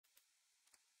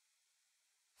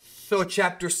So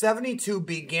Chapter 72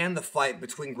 began the fight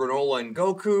between Granolah and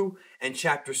Goku, and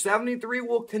Chapter 73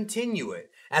 will continue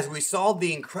it, as we saw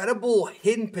the incredible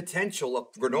hidden potential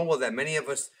of Granolah that many of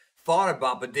us thought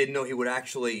about but didn't know he would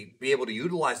actually be able to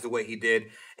utilize the way he did,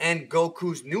 and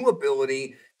Goku's new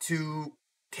ability to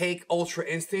take Ultra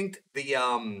Instinct,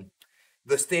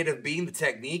 the state of being, the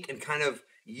technique, and kind of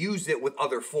use it with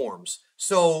other forms.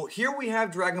 So here we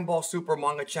have Dragon Ball Super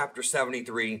Manga Chapter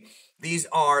 73. These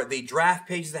are the draft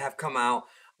pages that have come out.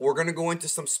 We're going to go into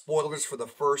some spoilers for the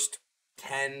first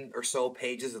 10 or so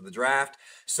pages of the draft.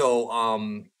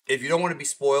 So if you don't want to be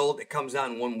spoiled, it comes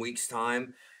out in 1 week's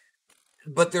time.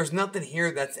 But there's nothing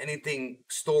here that's anything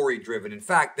story driven. In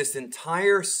fact, this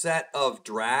entire set of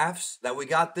drafts that we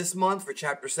got this month for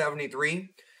Chapter 73,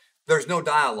 there's no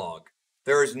dialogue.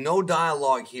 There is no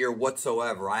dialogue here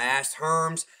whatsoever. I asked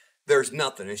Herms, there's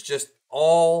nothing. It's just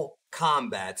all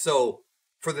combat. So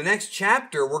for the next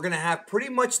chapter, we're going to have pretty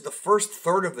much the first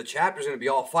third of the chapter is going to be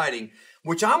all fighting,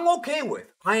 which I'm okay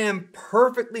with. I am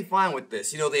perfectly fine with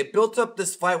this. You know, they built up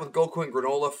this fight with Goku and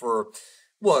Granolah for,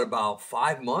 what, about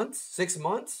 5 months? 6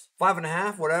 months?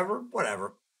 5.5?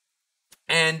 Whatever.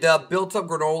 And built up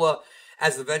Granolah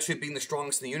as eventually being the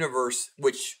strongest in the universe,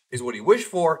 which is what he wished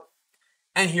for.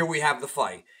 And here we have the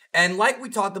fight. And like we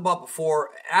talked about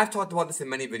before, I've talked about this in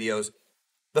many videos,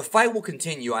 the fight will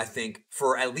continue, I think,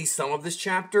 for at least some of this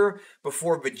chapter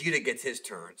before Vegeta gets his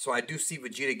turn. So I do see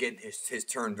Vegeta getting his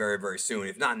turn very, very soon,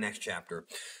 if not next chapter.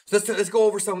 So let's go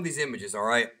over some of these images, all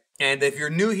right? And if you're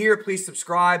new here, please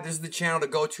subscribe. This is the channel to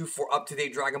go to for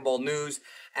up-to-date Dragon Ball news,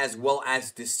 as well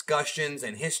as discussions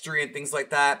and history and things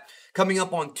like that. Coming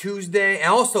up on Tuesday.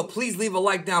 And also, please leave a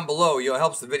like down below. It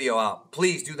helps the video out.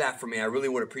 Please do that for me. I really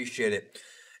would appreciate it.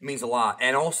 It means a lot.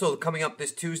 And also, coming up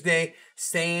this Tuesday,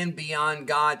 Saiyan Beyond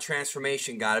God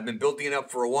Transformation God. I've been building it up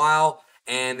for a while,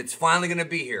 and it's finally going to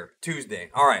be here,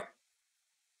 Tuesday. All right.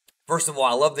 First of all,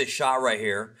 I love this shot right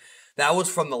here. That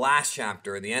was from the last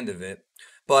chapter, the end of it.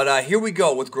 But here we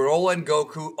go with Granolah and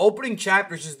Goku. Opening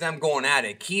chapter is just them going at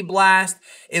it. Ki blast.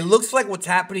 It looks like what's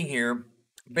happening here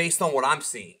based on what I'm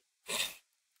seeing.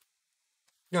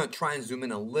 I'm going to try and zoom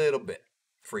in a little bit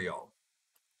for y'all.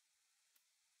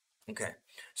 Okay.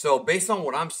 So based on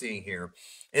what I'm seeing here,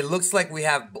 it looks like we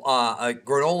have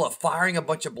Granolah firing a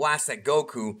bunch of blasts at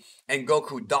Goku and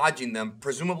Goku dodging them,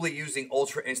 presumably using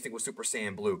Ultra Instinct with Super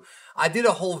Saiyan Blue. I did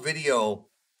a whole video,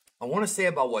 I want to say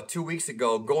about, what, 2 weeks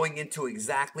ago, going into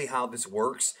exactly how this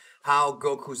works, how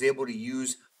Goku's able to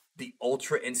use the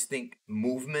Ultra Instinct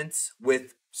movements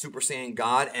with Super Saiyan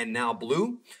God and now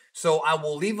Blue. So I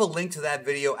will leave a link to that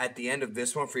video at the end of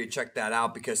this one for you to check that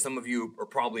out, because some of you are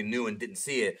probably new and didn't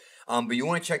see it. But you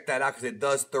want to check that out because it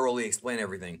does thoroughly explain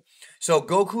everything. So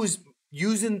Goku's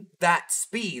using that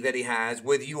speed that he has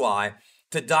with UI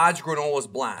to dodge Granolah's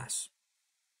blast.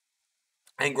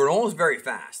 And Granolah's very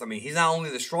fast. I mean, he's not only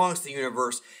the strongest in the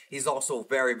universe, he's also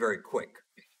very, very quick.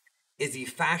 Is he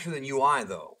faster than UI,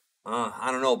 though? I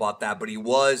don't know about that, but he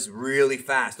was really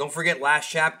fast. Don't forget, last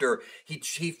chapter, he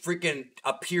freaking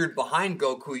appeared behind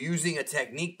Goku using a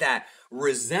technique that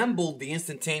resembled the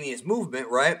instantaneous movement,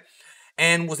 right?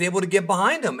 And was able to get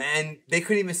behind him, and they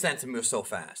couldn't even sense him. He was so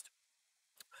fast.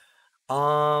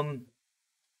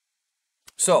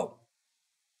 So,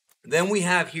 then we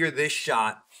have here this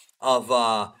shot of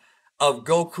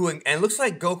Goku, and it looks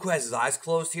like Goku has his eyes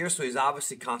closed here, so he's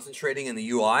obviously concentrating in the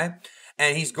UI.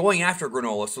 And he's going after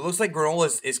Granolah. So it looks like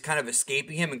Granolah is kind of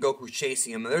escaping him and Goku's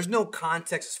chasing him. And there's no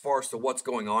context as far as to what's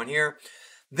going on here.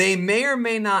 They may or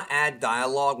may not add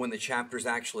dialogue when the chapter's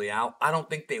actually out. I don't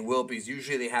think they will, because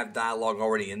usually they have dialogue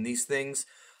already in these things.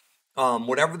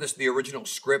 Whatever the original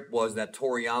script was that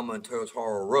Toriyama and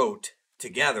Toyotaro wrote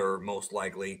together, most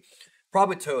likely,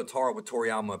 probably Toyotaro with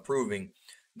Toriyama approving,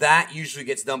 that usually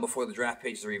gets done before the draft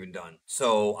pages are even done.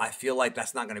 So I feel like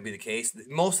that's not going to be the case.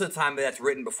 Most of the time, that's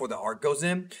written before the art goes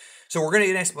in. So we're going to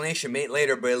get an explanation made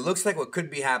later, but it looks like what could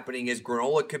be happening is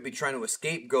Granolah could be trying to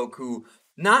escape Goku.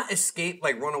 Not escape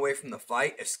like run away from the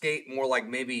fight. Escape more like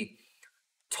maybe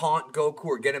taunt Goku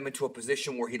or get him into a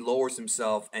position where he lowers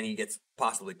himself and he gets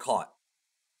possibly caught.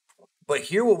 But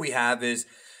here what we have is,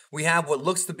 we have what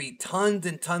looks to be tons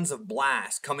and tons of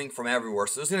blasts coming from everywhere.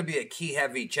 So this is going to be a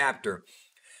key-heavy chapter.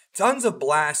 Tons of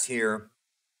blasts here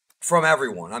from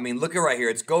everyone. I mean, look at right here.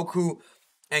 It's Goku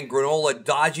and Granolah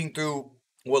dodging through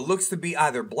what looks to be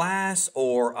either blasts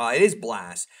or it is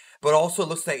blasts. But also it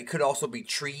looks like it could also be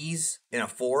trees in a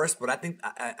forest. But I think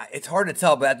it's hard to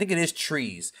tell, but I think it is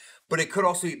trees. But it could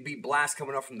also be blasts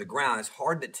coming up from the ground. It's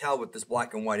hard to tell with this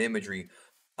black and white imagery.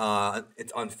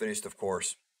 It's unfinished, of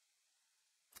course.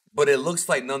 But it looks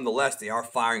like, nonetheless, they are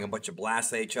firing a bunch of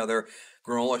blasts at each other.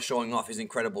 Granolah showing off his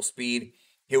incredible speed.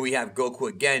 Here we have Goku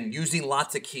again using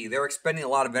lots of ki. They're expending a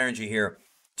lot of energy here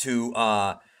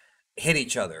to hit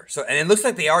each other. So, and it looks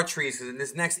like they are trees, because in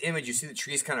this next image, you see the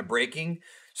trees kind of breaking.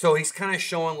 So he's kind of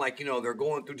showing, like, you know, they're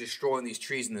going through destroying these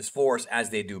trees in this forest as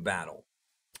they do battle.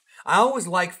 I always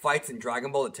like fights in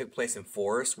Dragon Ball that took place in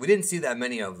forests. We didn't see that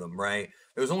many of them, right?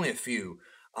 There was only a few.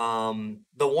 The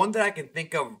one that I can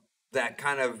think of that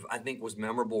kind of, I think, was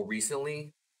memorable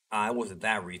recently, it wasn't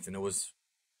that recent. It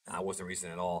wasn't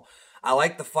recent at all. I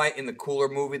like the fight in the Cooler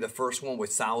movie, the first one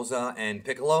with Sauza and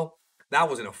Piccolo. That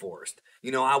was in a forest.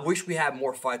 You know, I wish we had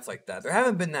more fights like that. There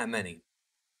haven't been that many.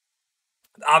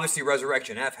 Obviously,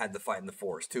 Resurrection F had the fight in the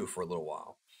forest, too, for a little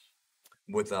while.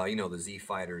 With, you know, the Z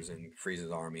fighters and Frieza's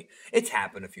army. It's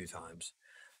happened a few times.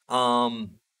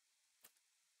 And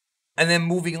then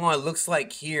moving on, it looks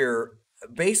like here,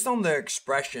 based on their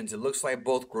expressions, it looks like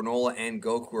both Granolah and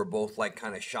Goku are both, like,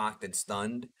 kind of shocked and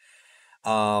stunned.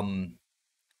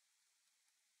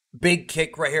 Big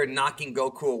kick right here, knocking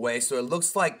Goku away. So it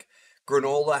looks like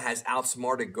Granolah has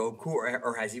outsmarted Goku,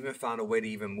 or has even found a way to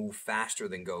even move faster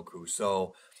than Goku.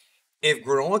 So if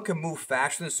Granolah can move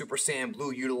faster than Super Saiyan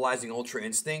Blue utilizing Ultra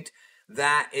Instinct,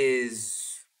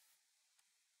 that's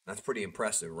pretty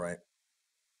impressive, right?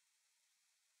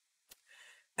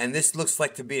 And this looks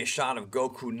like to be a shot of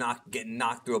Goku getting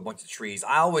knocked through a bunch of trees.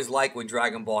 I always like when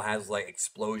Dragon Ball has, like,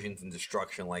 explosions and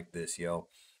destruction like this, yo.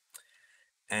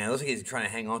 And it looks like he's trying to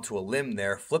hang on to a limb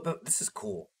there. Flipping, this is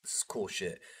cool. This is cool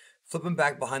shit. Flipping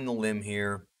back behind the limb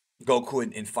here.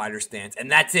 Goku in fighter stance. And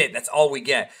that's it. That's all we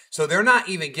get. So they're not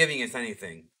even giving us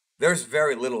anything. There's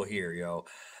very little here, yo.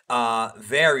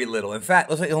 Very little. In fact,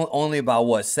 looks like only about,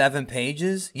 what, 7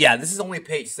 pages? Yeah, this is only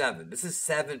page 7. This is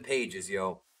 7 pages,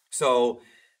 yo. So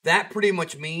that pretty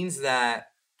much means that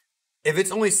if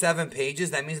it's only 7 pages,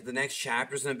 that means that the next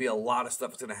chapter is going to be a lot of stuff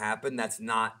that's going to happen that's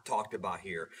not talked about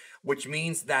here. Which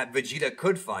means that Vegeta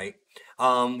could fight.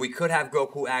 We could have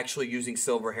Goku actually using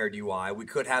silver-haired UI. We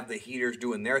could have the Heaters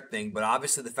doing their thing. But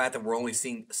obviously the fact that we're only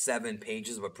seeing 7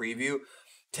 pages of a preview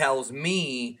tells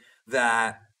me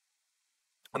that,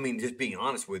 I mean, just being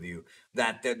honest with you,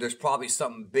 that there's probably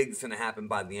something big that's going to happen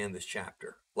by the end of this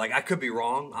chapter. Like, I could be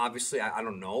wrong. Obviously, I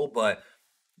don't know. But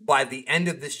by the end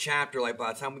of this chapter, like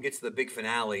by the time we get to the big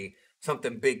finale,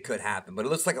 something big could happen. But it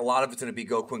looks like a lot of it's going to be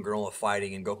Goku and Granolah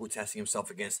fighting, and Goku testing himself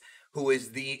against who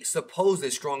is the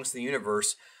supposed strongest in the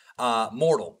universe,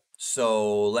 mortal.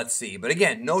 So let's see. But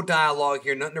again, no dialogue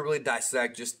here, nothing to really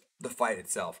dissect, just the fight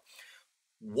itself.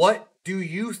 What do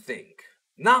you think?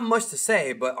 Not much to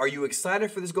say, but are you excited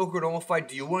for this Goku Granolah fight?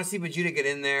 Do you want to see Vegeta get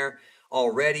in there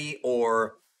already,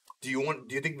 or do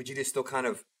you think Vegeta is still kind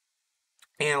of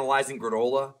analyzing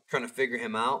Granolah, trying to figure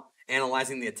him out,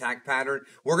 analyzing the attack pattern?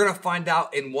 We're going to find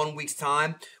out in 1 week's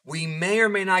time. We may or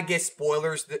may not get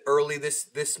spoilers early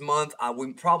this month.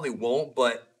 We probably won't,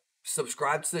 but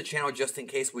subscribe to the channel just in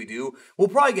case we do. We'll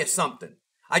probably get something.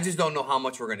 I just don't know how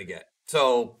much we're going to get.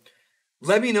 So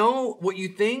let me know what you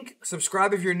think.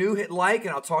 Subscribe if you're new, hit like, and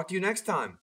I'll talk to you next time.